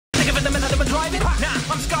rhythm and I'm driving. Nah,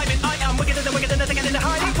 I'm skiving. I am wicked than the wicked and the get in the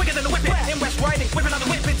hiding. Quicker than the whipping in West Riding. Whip another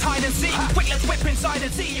whip in hide and seek. Quick, let's whip inside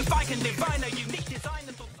and see if I can divine a unique design.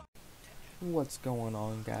 What's going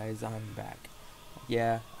on, guys? I'm back.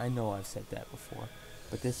 Yeah, I know I've said that before,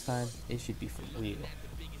 but this time it should be for real.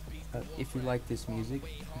 If you like this music,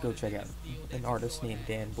 go check out an artist named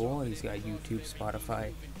Dan Bull. He's got YouTube,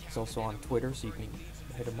 Spotify. He's also on Twitter, so you can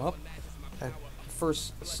hit him up. The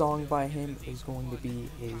first song by him is going to be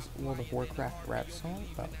his World of Warcraft rap song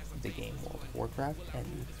about the game World of Warcraft, and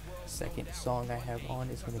the second song I have on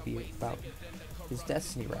is going to be about his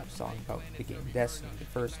Destiny rap song about the game Destiny, the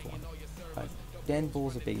first one. Dan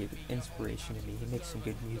Bull's a big inspiration to me. He makes some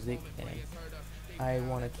good music, and I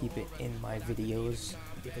want to keep it in my videos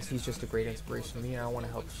because he's just a great inspiration to me, and I want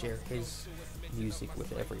to help share his music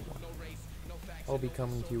with everyone. I'll be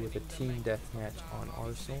coming to you with a team deathmatch on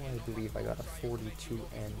Arsenal. I believe I got a 42-1,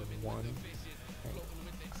 and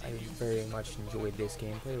I very much enjoyed this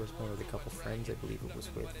gameplay. I was playing with a couple friends. I believe it was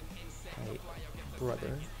with my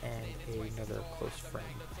brother and another close friend.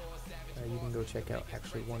 You can go check out,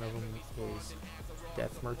 actually one of them is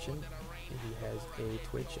Death Merchant. He has a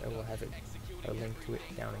Twitch. I will have a link to it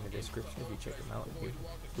down in the description. If you check him out, it'd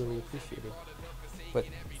be really appreciated. But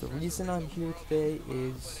the reason I'm here today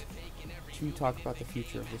is to talk about the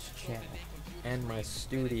future of this channel and my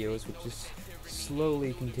studios, which is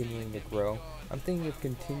slowly continuing to grow. I'm thinking of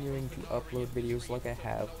continuing to upload videos like I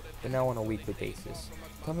have, but now on a weekly basis.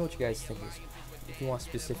 Tell me what you guys think. If you want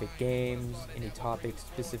specific games, any topics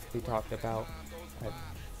specifically talked about,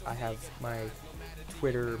 I have my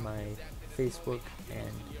Twitter, my Facebook, and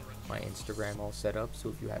my Instagram all set up, so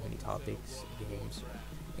if you have any topics, games,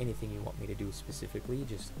 or anything you want me to do specifically,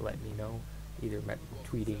 just let me know, either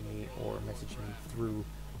tweeting me or messaging me through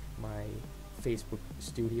my Facebook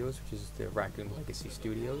studios, which is the Raccoon Legacy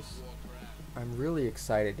Studios. I'm really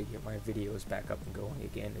excited to get my videos back up and going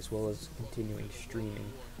again, as well as continuing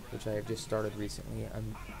streaming, which I have just started recently.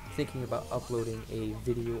 I'm thinking about uploading a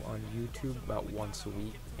video on YouTube about once a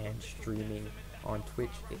week and streaming on Twitch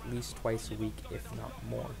at least twice a week, if not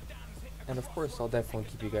more. And of course, I'll definitely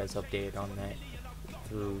keep you guys updated on that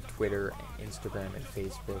through Twitter, Instagram, and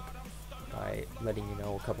Facebook by letting you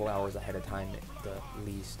know a couple hours ahead of time at the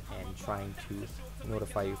least, and trying to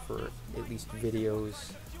notify you for at least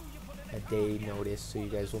videos a day notice, so you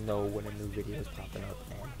guys will know when a new video is popping up.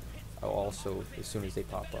 And I'll also, as soon as they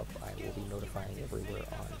pop up, I will be notifying everywhere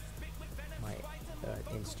on my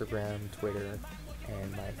Instagram, Twitter,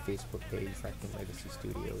 and my Facebook page, Raccoon Legacy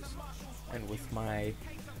Studios. And with my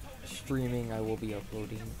streaming, I will be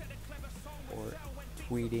uploading or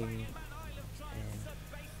tweeting and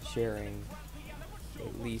sharing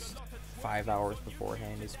at least 5 hours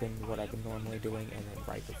beforehand. It's been what I've been normally doing, and then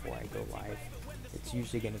right before I go live. It's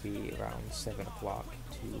usually going to be around 7 o'clock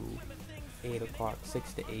to 8 o'clock,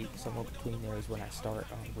 6 to 8, somewhere between there is when I start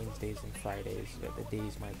on Wednesdays and Fridays. The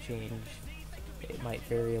days might change, it might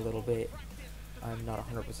vary a little bit. I'm not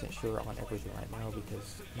 100% sure on everything right now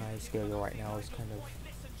because my schedule right now is kind of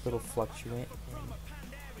a little fluctuant,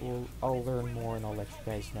 and I'll learn more and I'll let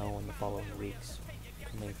you guys know in the following weeks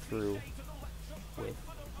coming through with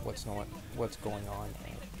what's going on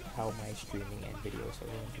and how my streaming and videos are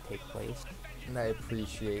going to take place. And I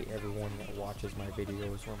appreciate everyone that watches my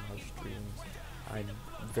videos or my streams. I'm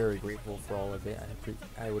very grateful for all of it.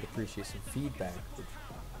 I would appreciate some feedback.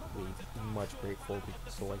 Would be much grateful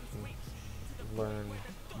so I can learn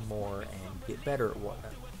more and get better at what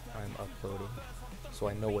I'm uploading, so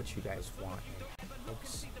I know what you guys want.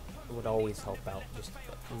 It would always help out just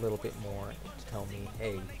a little bit more to tell me,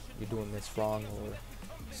 hey, you're doing this wrong, or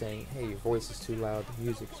saying, hey, your voice is too loud, the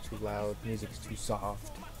music's too loud, music's too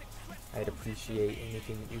soft. I'd appreciate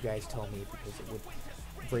anything that you guys tell me, because it would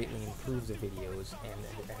greatly improve the videos,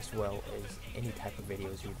 and as well as any type of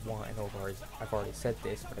videos you'd want. I know I've already said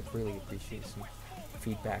this, but I'd really appreciate some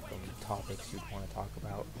feedback on the topics you'd want to talk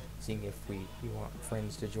about, seeing if you want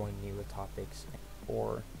friends to join me with topics,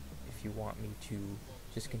 or if you want me to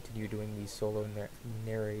just continue doing these solo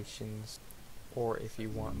narrations, or if you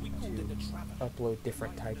want me to upload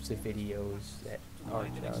different types of videos that are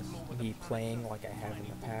just me playing like I have in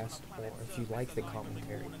the past, or if you like the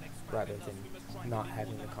commentary rather than not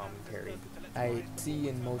having the commentary. I see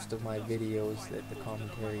in most of my videos that the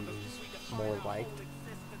commentary is more liked,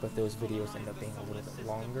 but those videos end up being a little bit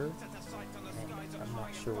longer, and I'm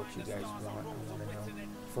not sure what you guys want. I want to know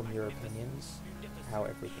from your opinions how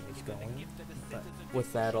everything is going. But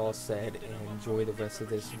with that all said, enjoy the rest of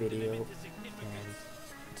this video, and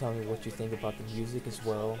tell me what you think about the music as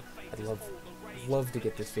well. I'd love to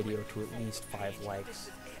get this video to at least 5 likes.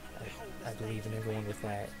 I believe in everyone with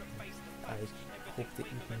that. I hope that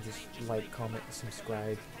you can just like, comment,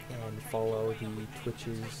 subscribe, and follow the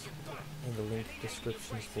Twitches in the link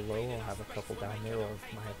descriptions below. I'll have a couple down there of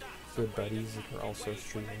my good buddies that are also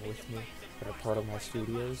streaming with me, that are part of my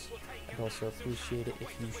studios. I'd also appreciate it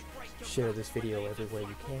if you share this video everywhere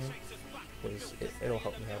you can, because it'll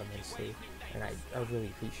help me out immensely, and I really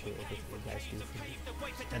appreciate everything you guys do for me.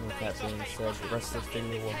 And with that being said, the rest of this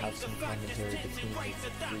video will have some commentary between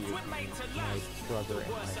the three of me, my brother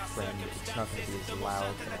and my friend. It's not going to be as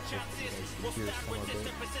loud, and I hope you guys can hear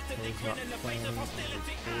some of it. I was not planning on recording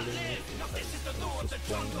it, because I was just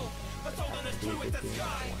playing it. I happened to be a good game,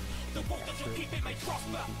 I wanted to capture it.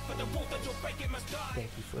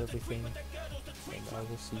 Thank you for everything, and I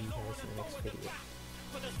will see you guys in the next video.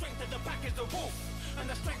 For the strength of the pack is the wolf, and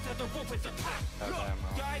the strength of the wolf is the pack. Look,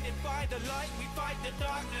 guided by the light, we fight the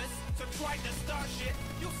darkness. So try to start shit,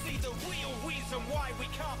 you'll see the real reason why we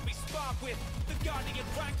can't be sparred with. The Guardian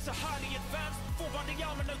ranks are highly advanced. Full body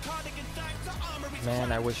armor, no cardigan tanks. The armor is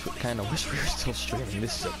man, I kinda wish we were still streaming.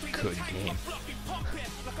 This is a good game.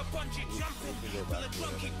 Like a bungee jumping, with a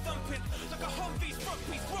drum keep thumping, like a Humvee's front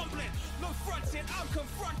piece rumbling. No fronting, I'm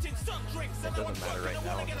confronting some drinks. That doesn't matter right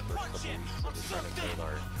now. The first couple weeks, we're trying to build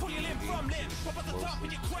our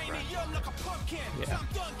like a pumpkin. Yeah. I'm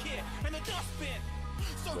done here in the dustbin.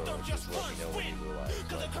 So don't just run, sprint.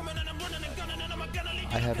 Cause I'm coming and I'm running and gunning and I'm gonna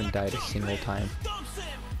leave. I haven't died a single time.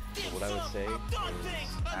 So what I would say is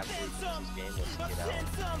after this game, let's get out.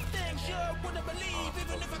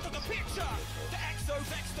 The exo,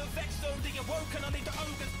 vexo, vexo, the awoken, I need the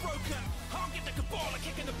ogres broken. I'll get the cabal, a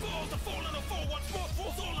kick in the balls, the fall on the fall, once more,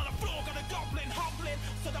 falls all on the floor, got a goblin hobbling,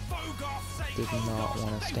 so the Bogarth say, Did not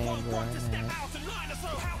want to stand where I'm at. out in line,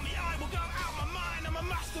 so help me, I will go out my mind, I'm a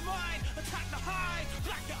mastermind, attack the high,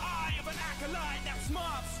 like the eye of an acolyte, that's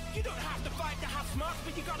smarts. You don't have to fight to have smarts,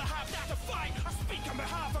 but you gotta have that to fight. I speak on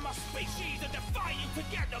behalf of my species and defy you to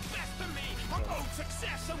get the best of me. I'm owed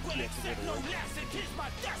success and will accept no less, it is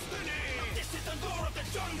my destiny. This is the law of the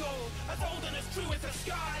jungle, as old and as true as the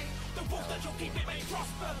sky. The wolf that you'll keep it may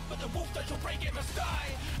prosper, but the wolf that you'll break it must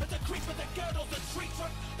die. As the creeper that girdles the tree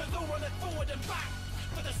trunk, the law on it forward and back.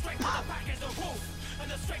 For the strength of the pack is the wolf,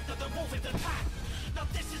 and the strength of the wolf is the pack. Now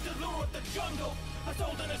this is the law of the jungle, as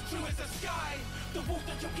old and as true as the sky. The wolf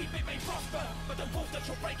that you'll keep it may prosper, but the wolf that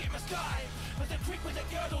you'll break it must die. As the creeper that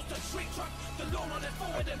girdles the tree trunk, the law on it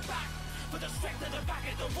forward and back. For the strength of the pack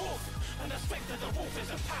is the wolf, and the strength of the wolf is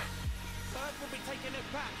a pack. Earth will be taking it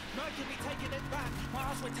back, Mercury be taking it back,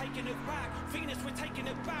 Mars we're taking it back, Venus we're taking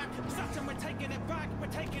it back, Saturn we're taking it back, we're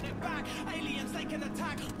taking it back, aliens they can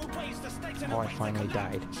attack, we'll raise the stakes and I finally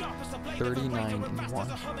died. 39-1.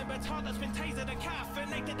 A hummingbird's heart that's been tasered and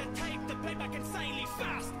caffeinated and taped to play back insanely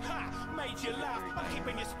fast. Ha! Made you laugh, I'm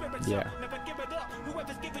keeping your spirits up, never give it up,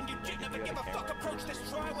 whoever's giving you jit, never give a fuck, approach this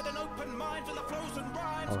try with an open mind for the flows and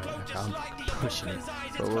rhymes, glow just like the pushing it,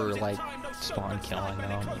 but we're like spawn killing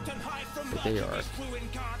them. But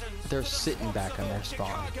they're sitting back on their spawn.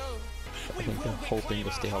 I think they're hoping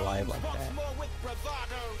to stay alive like that.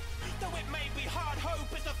 Though it may be hard,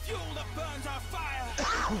 hope is the fuel that burns our fire.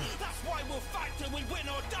 That's why we'll fight till we win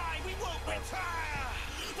or die, we won't retire.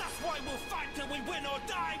 That's why we'll fight till we win or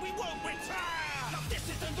die, we won't retire. Now this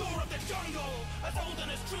is the law of the jungle, as old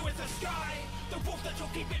and as true as the sky. The wolf that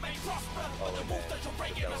you'll keep it may prosper, but the wolf that you'll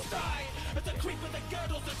break it must die. As the creeper that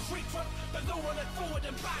girdles the tree trunk, the law on it forward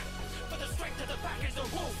and back. For the strength of the pack is the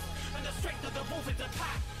wolf, and the strength of the wolf is the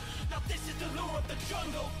pack. Now this is the law of the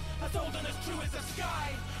jungle, as old and as true as the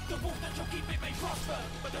sky. The wolf that you'll keep it may prosper,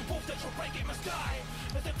 but the wolf that you'll break it must die.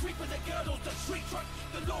 As the creeper that girdles the tree trunk,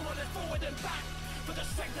 the law on it forward and back. For the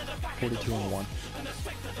strength of the pack is the wolf, and the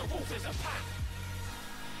strength of the wolf is a pack.